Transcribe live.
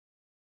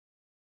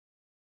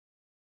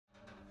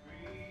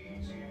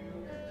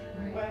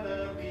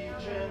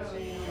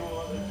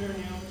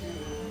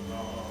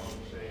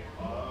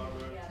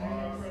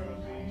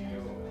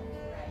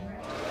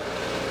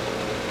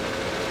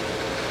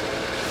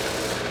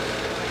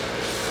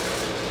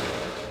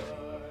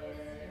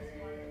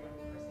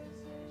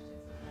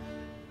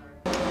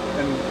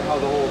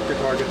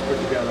guitar gets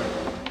put together.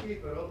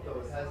 Keep it up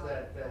though, it has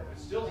that It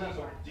still has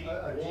a deep,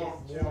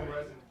 warm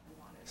resin.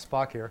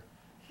 Spock here.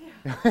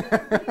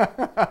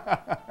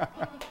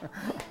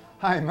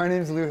 Hi, my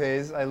name is Lou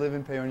Hayes. I live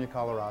in Paonia,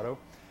 Colorado.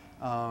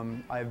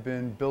 I've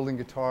been building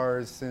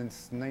guitars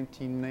since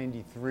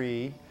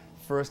 1993,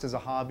 first as a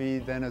hobby,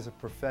 then as a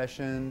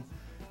profession,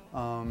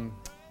 then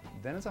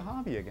as a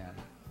hobby again.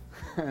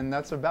 And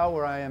that's about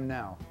where I am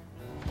now.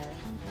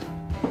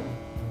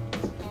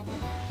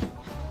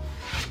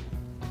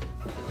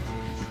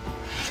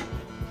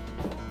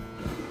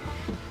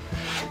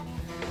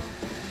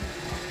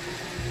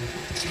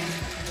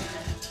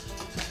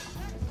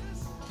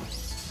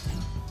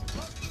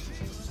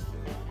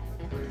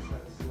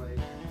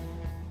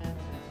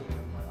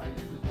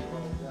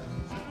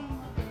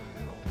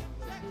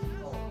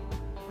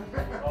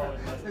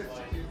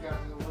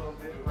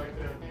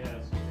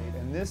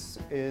 And this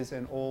is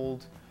an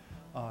old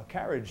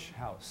carriage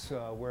house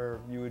where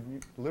you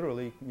would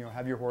literally,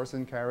 have your horse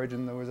and carriage,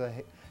 and there was a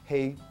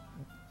hay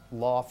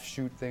loft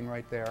chute thing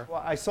right there.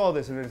 Well, I saw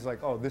this and it was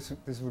like, oh,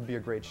 this would be a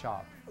great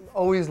shop.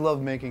 Always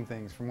loved making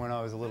things from when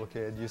I was a little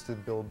kid. Used to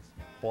build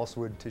balsa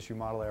wood tissue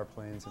model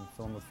airplanes and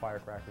fill them with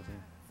firecrackers and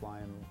fly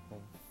them,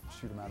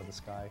 shoot them out of the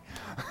sky.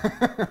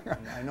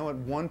 I know at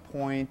one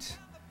point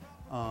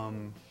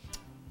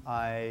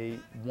I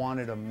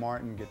wanted a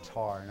Martin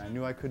guitar, and I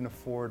knew I couldn't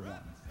afford one.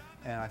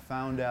 And I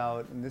found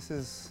out, and this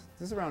is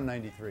around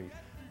 '93,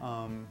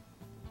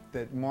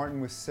 that Martin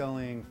was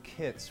selling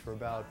kits for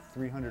about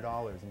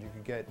 $300, and you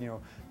could get,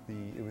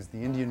 it was the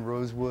Indian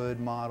rosewood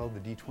model, the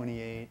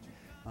D28,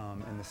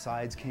 and the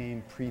sides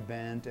came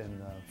pre-bent,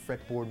 and the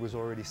fretboard was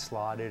already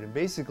slotted, and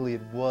basically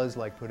it was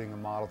like putting a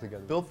model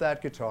together. Built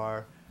that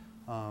guitar.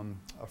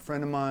 A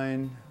friend of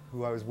mine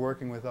who I was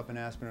working with up in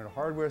Aspen at a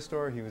hardware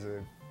store, he was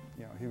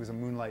a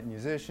moonlight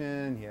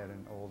musician. He had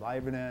an old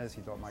Ibanez.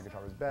 He thought my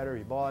guitar was better.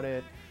 He bought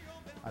it.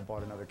 I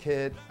bought another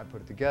kit. I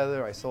put it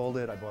together. I sold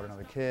it. I bought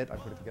another kit. I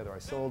put it together. I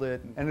sold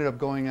it. Ended up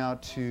going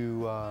out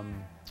to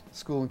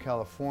school in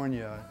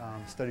California.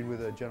 Studied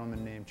with a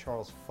gentleman named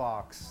Charles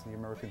Fox, the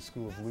American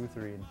School of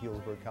Luthier in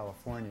Healdsburg,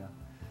 California.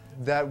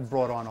 That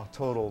brought on a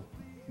total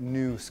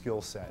new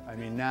skill set. I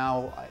mean,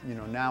 now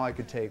I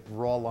could take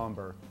raw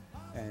lumber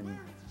and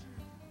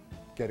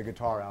get a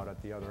guitar out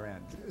at the other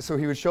end. So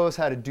he would show us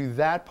how to do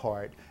that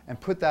part and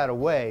put that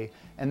away,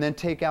 and then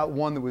take out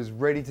one that was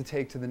ready to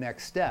take to the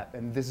next step,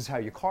 and this is how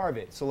you carve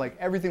it. So like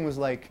everything was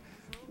like,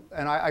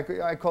 and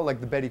I call it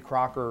like the Betty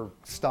Crocker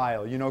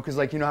style, because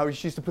like, how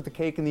she used to put the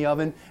cake in the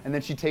oven and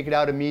then she'd take it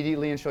out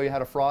immediately and show you how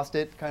to frost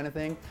it kind of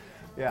thing.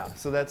 Yeah,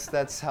 so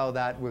that's how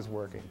that was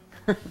working.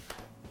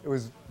 It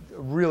was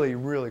a really,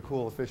 really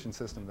cool, efficient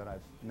system that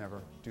I've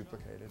never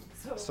duplicated.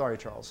 Sorry,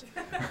 Charles.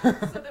 So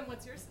then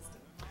what's your system?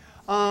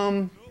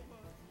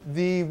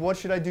 The what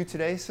should I do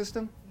today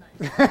system?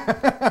 Nice.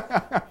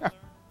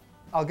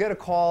 I'll get a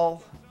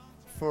call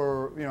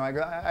for, I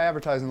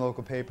advertise in the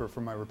local paper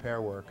for my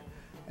repair work,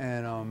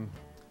 and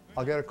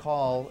I'll get a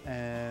call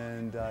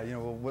and,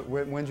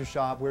 when's your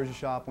shop, where's your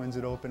shop, when's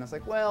it open? I was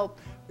like, well,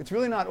 it's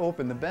really not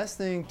open. The best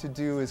thing to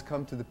do is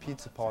come to the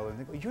pizza parlor. And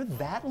they go, you're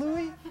that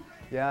Louie?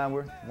 Yeah,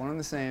 we're one and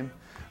the same.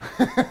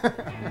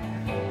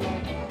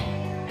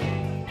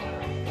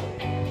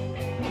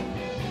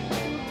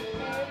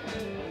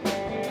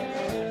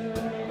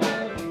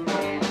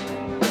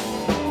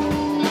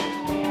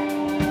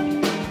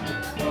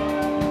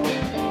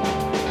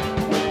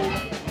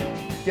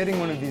 Getting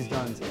one of these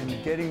done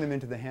and getting them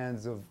into the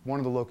hands of one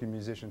of the local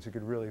musicians who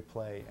could really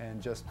play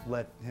and just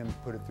let him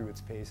put it through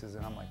its paces,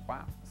 and I'm like,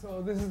 wow.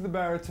 So this is the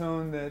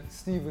baritone that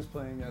Steve was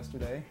playing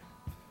yesterday.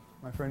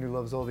 My friend who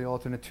loves all the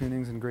alternate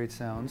tunings and great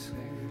sounds.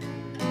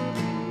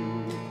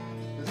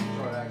 This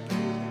part actually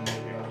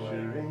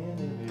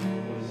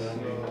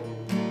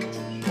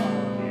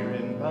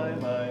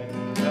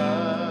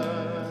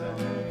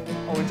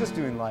oh, we're just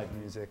doing live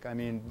music. I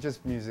mean,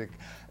 just music.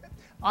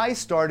 I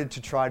started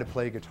to try to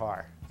play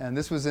guitar, and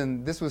this was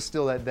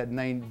still that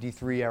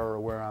 '93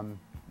 era where I'm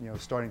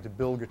starting to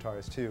build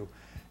guitars too,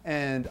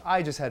 and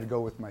I just had to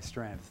go with my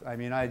strength. I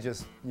mean, I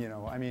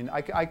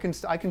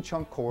can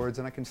chunk chords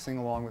and I can sing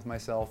along with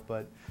myself,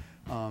 but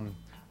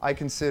I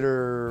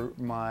consider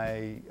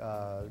my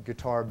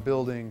guitar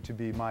building to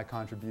be my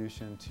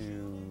contribution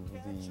to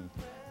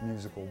the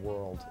musical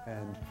world.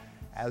 And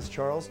as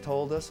Charles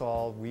told us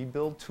all, we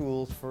build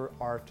tools for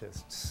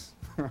artists.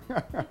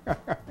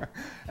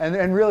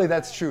 and really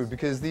that's true,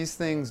 because these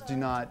things do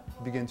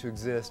not begin to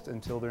exist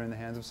until they're in the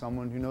hands of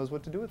someone who knows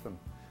what to do with them.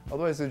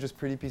 Otherwise they're just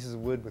pretty pieces of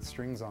wood with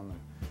strings on them.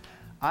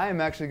 I am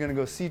actually going to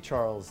go see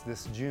Charles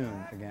this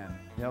June again.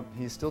 Yep,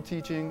 he's still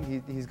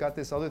teaching. He's got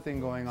this other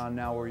thing going on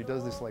now where he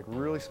does this like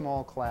really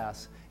small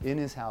class in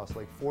his house,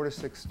 like 4 to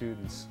 6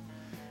 students,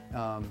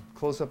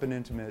 close up and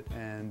intimate,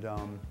 and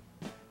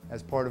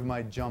as part of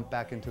my jump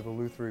back into the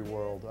Luthier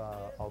world,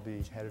 I'll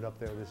be headed up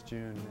there this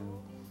June and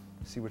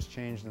see what's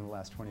changed in the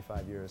last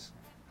 25 years.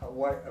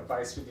 What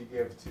advice would you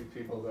give to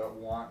people that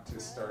want to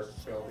start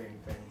building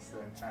things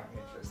that have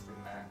interest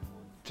in that?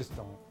 Just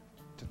don't.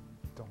 Just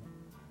don't.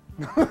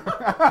 No.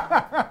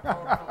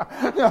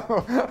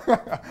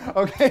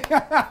 Okay.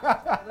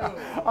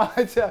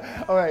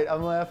 All right,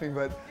 I'm laughing,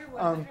 but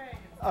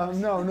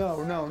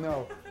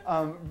no.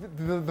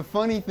 The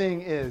funny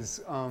thing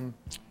is,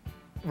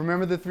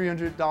 remember the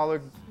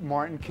 $300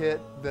 Martin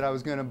kit that I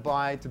was going to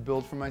buy to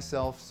build for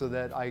myself so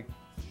that I,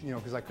 you know,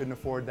 because I couldn't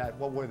afford that.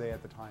 What were they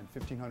at the time?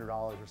 $1,500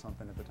 or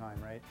something at the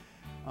time, right?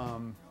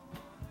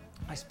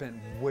 I spent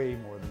way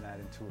more than that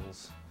in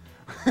tools.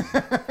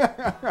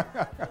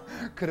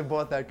 Could have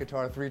bought that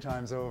guitar 3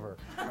 times over.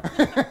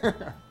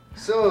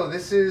 So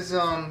this is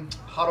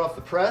hot off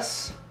the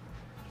press,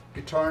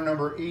 guitar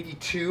number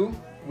 82,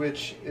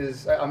 which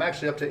is, I'm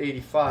actually up to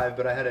 85,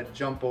 but I had to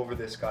jump over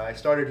this guy. I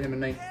started him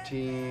in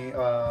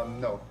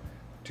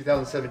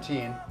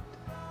 2017.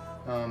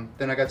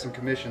 Then I got some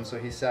commissions, so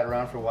he sat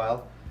around for a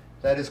while.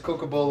 That is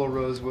Cocobolo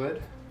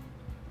rosewood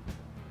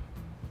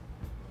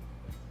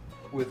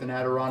with an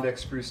Adirondack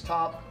spruce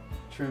top,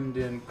 trimmed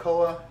in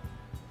koa,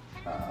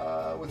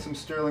 with some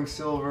sterling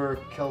silver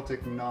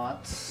Celtic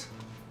knots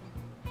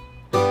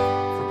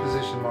for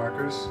position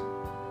markers.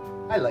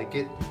 I like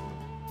it.